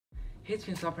Hey, it's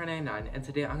Stopper99, and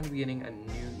today I'm going to be getting a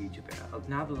new YouTube channel.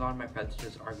 Now that a lot of my friends, such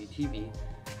as RVTV,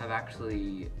 have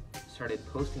actually started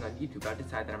posting on YouTube, I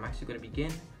decided that I'm actually going to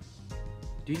begin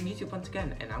doing YouTube once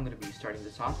again, and I'm going to be starting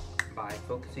this off by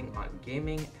focusing on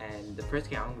gaming, and the first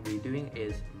game I'm going to be doing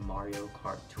is Mario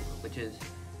Kart Tour, which is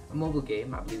a mobile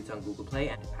game. I believe it's on Google Play,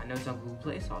 and I know it's on Google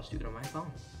Play, so I'll just do it on my phone.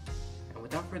 And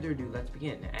without further ado, let's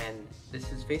begin. And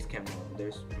this is face cam mode.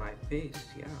 There's my face,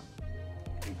 yeah,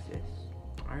 it exists.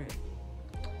 Alright.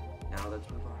 Now let's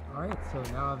move on. Alright, so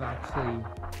now I've actually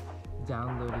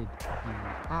downloaded the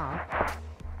app.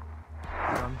 So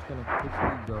I'm just gonna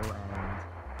quickly go and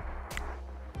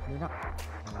open it up.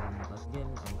 And let's begin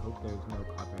and hope there's no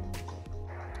copyright music.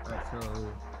 Alright, so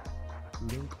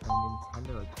link a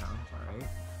Nintendo account, alright.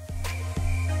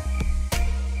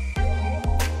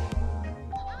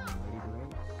 I'm ready to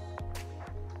race.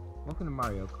 Welcome to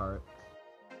Mario Kart.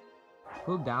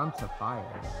 Pull down to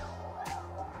fire.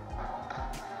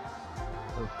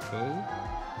 Okay.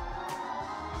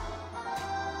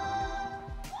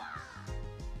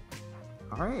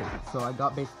 Alright, so I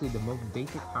got basically the most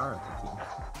basic power of the team.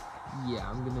 Yeah,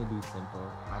 I'm gonna do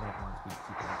simple. I don't want to be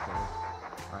super cool.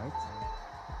 Alright.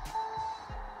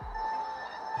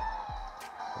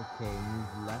 Okay,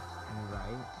 move left and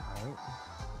right. Alright.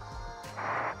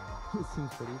 This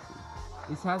seems pretty easy.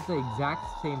 This has the exact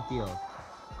same feel.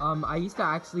 I used to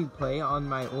actually play on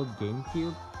my old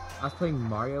GameCube. I was playing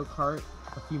Mario Kart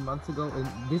a few months ago, and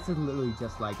this is literally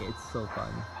just like it. It's so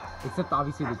fun. Except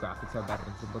obviously the graphics are better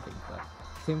and simple things, but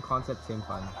same concept, same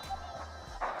fun.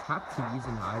 Tap to use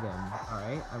an item.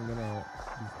 Alright, I'm gonna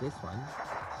use this one.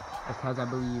 Because I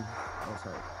believe,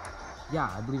 yeah,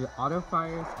 I believe it auto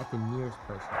fires at the nearest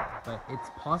person. But it's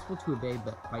possible to evade,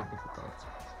 but quite difficult.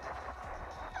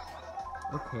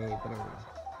 Okay, better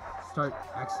start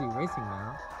actually racing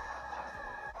now.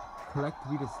 Collect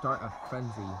 3 to start a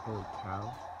frenzy. Holy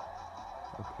cow.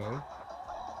 Okay.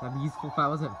 That'd be useful if I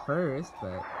wasn't first,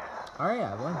 but alright,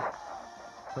 I won.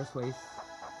 First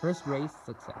race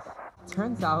success.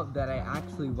 Turns out that I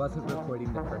actually wasn't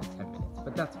recording the first 10 minutes,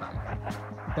 but that's fine.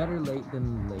 Better late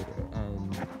than later,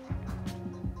 and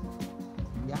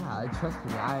yeah, trust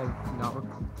me, I've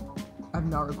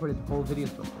not recorded the whole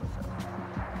videos before, so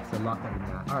it's a lot better than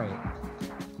that. Alright.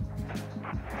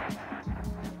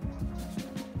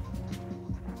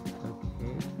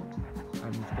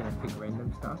 I'm just gonna pick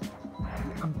random stuff.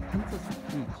 I'm Princess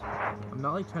Peach. I'm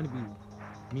not like trying to be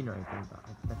mean or anything, but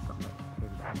that's not my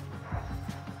favorite.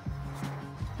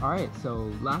 Alright,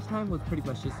 so last time was pretty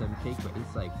much just a fake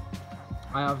race. Like,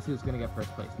 I obviously was gonna get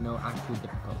first place. No actual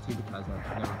difficulty because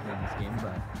I've never played this game,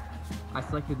 but I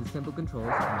selected the simple controls,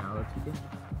 and now let's begin.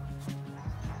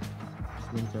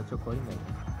 Just means it's recording later.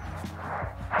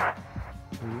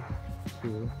 3,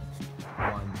 2,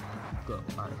 1, go.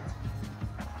 Alright.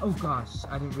 Oh gosh,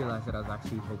 I didn't realize that I was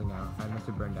actually holding out. I must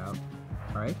have burned out.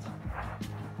 Alright.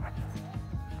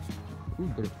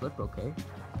 Ooh, did it flip? Okay.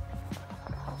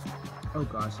 Oh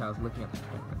gosh, I was looking at the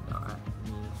camera, not at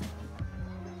me.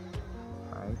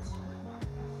 Alright.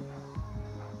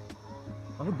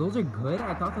 Oh, those are good?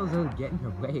 I thought those were getting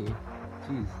away.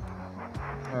 Jeez.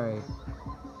 Alright.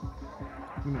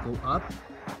 I'm gonna go up.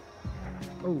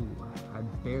 Oh, I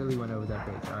barely went over that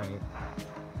bridge. Alright.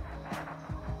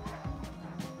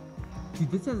 Dude,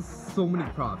 this has so many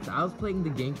props. I was playing the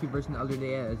GameCube version the other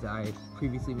day, as I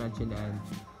previously mentioned, and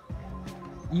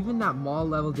even that mall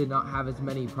level did not have as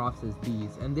many props as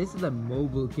these. And this is a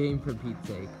mobile game, for Pete's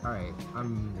sake. Alright,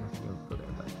 I'm gonna go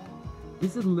there, but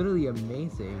this is literally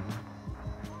amazing.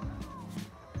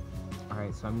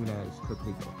 Alright, so I'm gonna just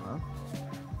quickly go up.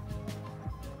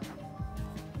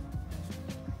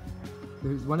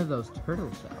 There's one of those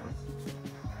turtle shells.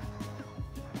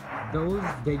 Those,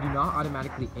 they do not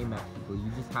automatically aim at people.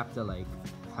 You just have to, like,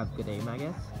 have good aim, I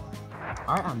guess.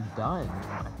 Alright, I'm done.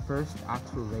 My first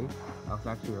actual race that was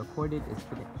actually recorded is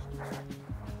finished.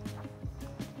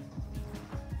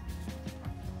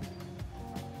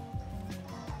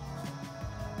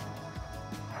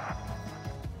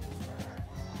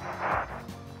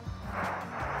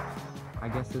 I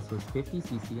guess this was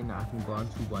 50cc, and now I can go on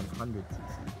to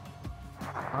 100cc.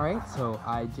 Alright, so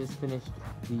I just finished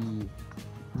the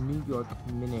New York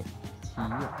Minute T.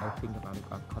 I think I might have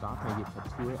got cut off, maybe it's a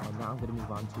tour, and now I'm gonna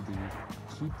move on to the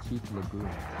Cheap Cheap Lagoon.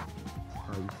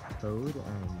 I'll use Toad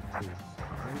and his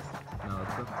cars. Now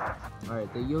let's go. Alright,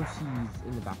 the Yoshis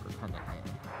in the back are kinda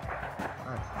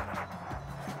Alright.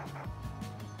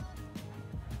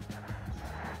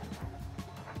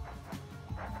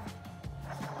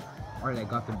 Alright, I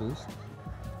got the boost.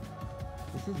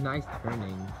 This is nice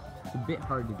turning. It's a bit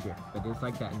hard to drift, but it's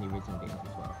like that in the original games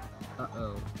as well.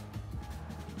 Uh-oh.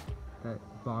 That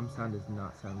bomb sound does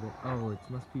not sound good. Oh, it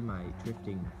must be my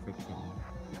drifting friction.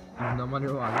 Even though I'm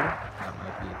underwater, that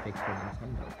might be a fix for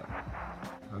Nintendo, but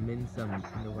I'm in some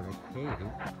underwater cave.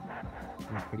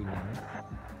 It's pretty nice.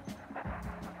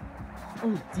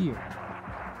 Oh dear!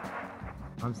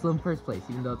 I'm still in first place,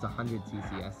 even though it's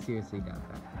 100cc. I seriously doubt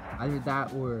that. Either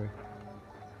that or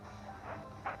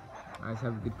I just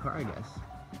have a good car, I guess.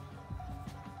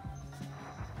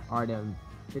 Alright,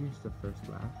 finished the first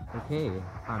lap. Okay,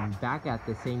 I'm back at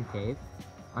the same cave.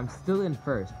 I'm still in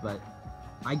first, but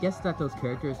I guess that those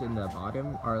characters in the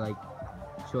bottom are like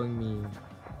showing me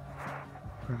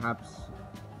perhaps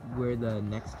where the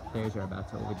next players are about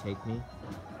to overtake me.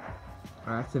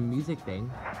 Alright, that's a music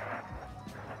thing.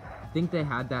 I think they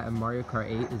had that in Mario Kart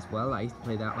 8 as well. I used to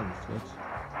play that on the Switch.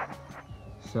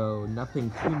 So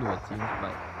nothing too new it seems,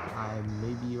 but I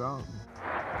may be wrong.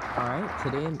 Alright,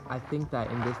 today I think that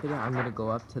in this video I'm gonna go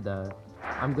up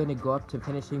to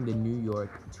finishing the New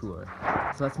York tour.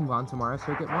 So let's move on to Mario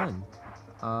Circuit 1.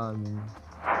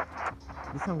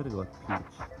 This time I'm gonna go with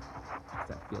Peach. Does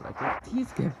that feel like it?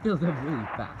 These get filled up really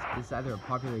fast. This is either a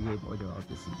popular game or they're all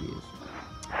disengaged.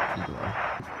 Either way.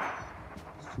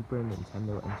 Super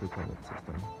Nintendo Entertainment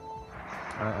System.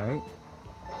 Alright.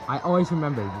 I always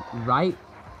remember, right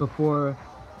before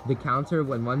the counter,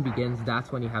 when one begins,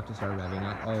 that's when you have to start revving.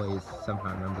 I always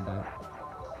somehow remember that.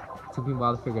 It took me a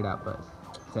while to figure it out, but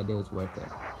that day was worth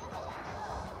it.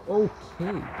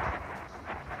 Okay.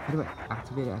 How do I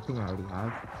activate it? I think I already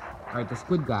have. Alright, the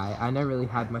squid guy, I never really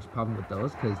had much problem with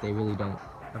those because they really don't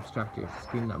obstruct your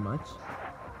screen that much.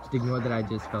 Just ignore that I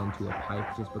just fell into a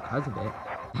pipe just because of it.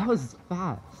 That was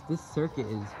fast. This circuit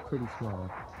is pretty small.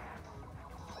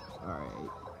 Alright.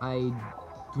 I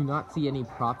do not see any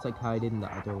props like how I did in the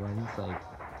other ones, like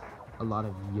a lot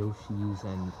of Yoshis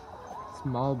and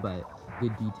small but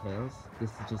good details.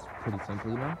 This is just pretty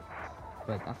simple, you know?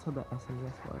 But that's how the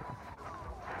SNES was.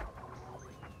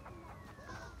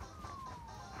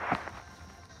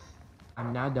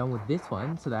 I'm now done with this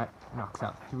one, so that knocks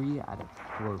out 3 out of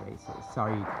 4 races.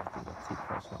 Sorry you guys didn't get to see the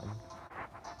first one.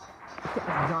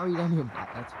 I've already done your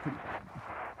back, that's pretty bad.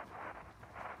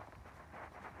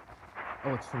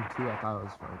 Oh, it's from 2, I thought it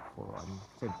was from 4-1.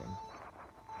 Same thing.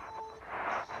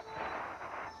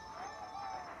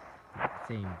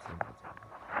 Same.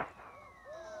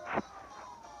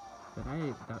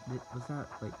 But was that,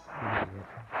 like, really it?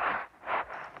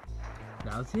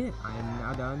 That was it. I am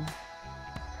now done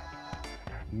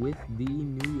with the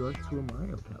New York Tour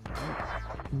Mario Cup.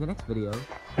 Right. In the next video,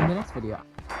 now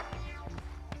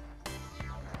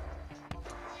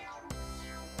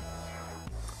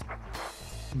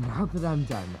that I'm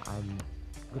done, I'm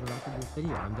gonna wrap up this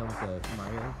video. I'm done with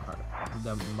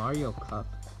the Mario Cup.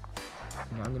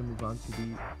 Now I'm gonna move on to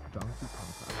the Donkey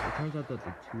Kong Cup. It turns out that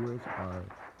the tours are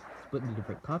split into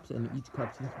different cups, and each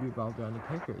cup seems to be revolved around a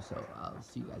character. So I'll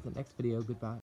see you guys in the next video. Goodbye.